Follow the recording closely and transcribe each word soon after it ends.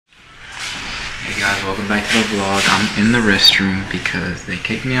Guys, welcome back to the vlog. I'm in the restroom because they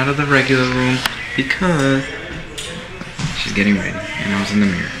kicked me out of the regular room because she's getting ready and I was in the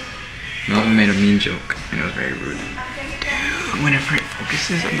mirror. Melvin made a mean joke and it was very rude. Dude, whenever it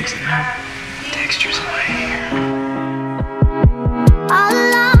focuses, it looks like I have textures in my hair.